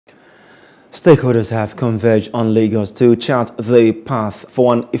Stakeholders have converged on Lagos to chart the path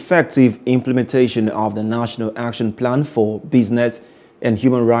for an effective implementation of the National Action Plan for Business and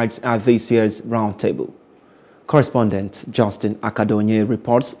Human Rights at this year's Roundtable. Correspondent Justin Akadonye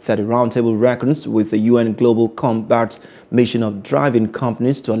reports that the Roundtable reckons with the UN Global Compact's mission of driving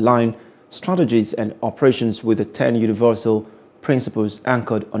companies to align strategies and operations with the 10 universal principles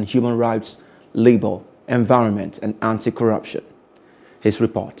anchored on human rights, labor, environment, and anti-corruption. His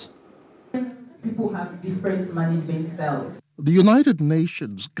report. People have different management styles. The United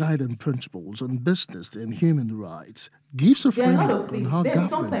Nations Guiding Principles on Business and Human Rights gives a framework on how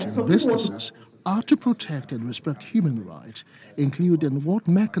governments and businesses are to protect and respect human rights, including what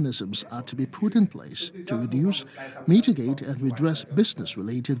mechanisms are to be put in place to reduce, mitigate, and redress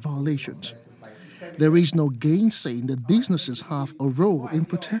business-related violations. There is no gainsaying that businesses have a role in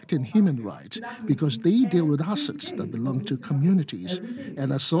protecting human rights because they deal with assets that belong to communities,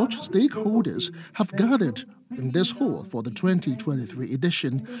 and as such, stakeholders have gathered in this hall for the 2023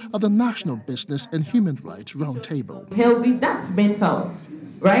 edition of the National Business and Human Rights Roundtable. Healthy, that's mental,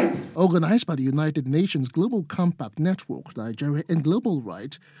 right? Organized by the United Nations Global Compact Network, Nigeria, and Global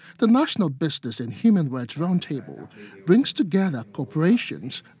Right, the National Business and Human Rights Roundtable brings together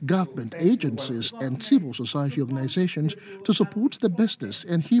corporations, government agencies, and civil society organizations to support the business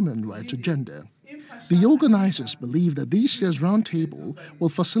and human rights agenda. The organizers believe that this year's roundtable will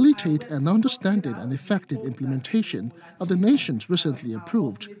facilitate an understanding and effective implementation of the nation's recently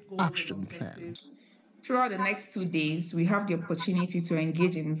approved action plan. Throughout the next 2 days, we have the opportunity to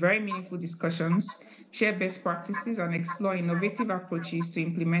engage in very meaningful discussions, share best practices, and explore innovative approaches to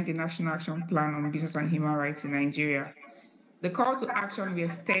implement the National Action Plan on Business and Human Rights in Nigeria. The call to action we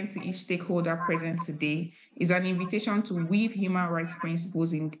extend to each stakeholder present today is an invitation to weave human rights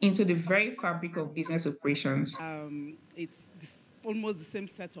principles into the very fabric of business operations. It's almost the same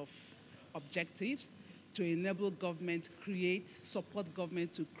set of objectives to enable government, support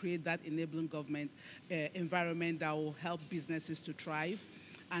government to create that enabling government environment that will help businesses to thrive,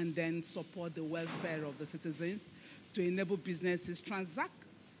 and then support the welfare of the citizens, to enable businesses transact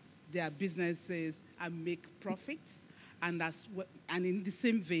their businesses and make profits, and in the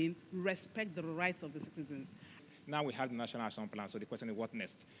same vein, respect the rights of the citizens. Now we have the National Action Plan, so the question is what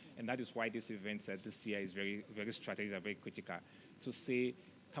next? And that is why this event this year is very, very strategic and very critical to say,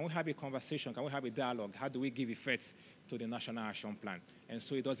 can we have a conversation? Can we have a dialogue? How do we give effect to the National Action Plan? And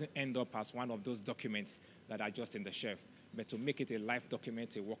so it doesn't end up as one of those documents that are just in the shelf, but to make it a live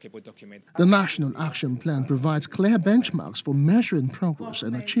document, a workable document. The National Action Plan provides clear benchmarks for measuring progress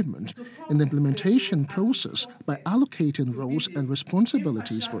and achievement in the implementation process by allocating roles and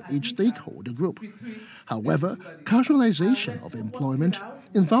responsibilities for each stakeholder group. However, casualization of employment,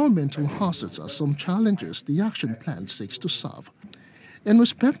 environmental hazards are some challenges the action plan seeks to solve. In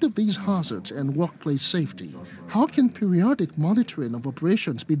respect of these hazards and workplace safety, how can periodic monitoring of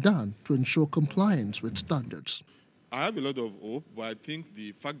operations be done to ensure compliance with standards? I have a lot of hope, but I think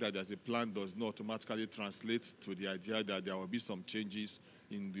the fact that there's a plan does not automatically translate to the idea that there will be some changes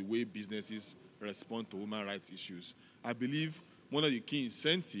in the way businesses respond to human rights issues. I believe one of the key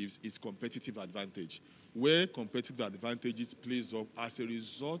incentives is competitive advantage, where competitive advantages plays up as a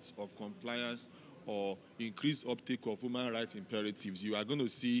result of compliance or increased uptake of human rights imperatives. You are going to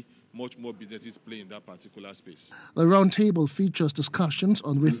see much more businesses play in that particular space. The roundtable features discussions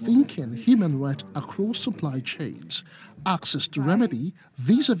on rethinking human rights across supply chains, access to remedy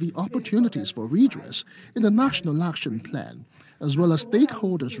vis-à-vis opportunities for redress in the National Action Plan, as well as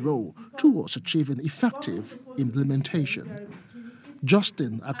stakeholders' role towards achieving effective implementation.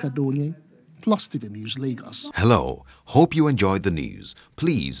 Justin Akadonye, Plus TV News, Lagos. Hello, hope you enjoyed the news.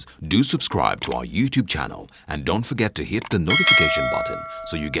 Please do subscribe to our YouTube channel and don't forget to hit the notification button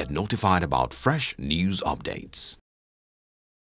so you get notified about fresh news updates.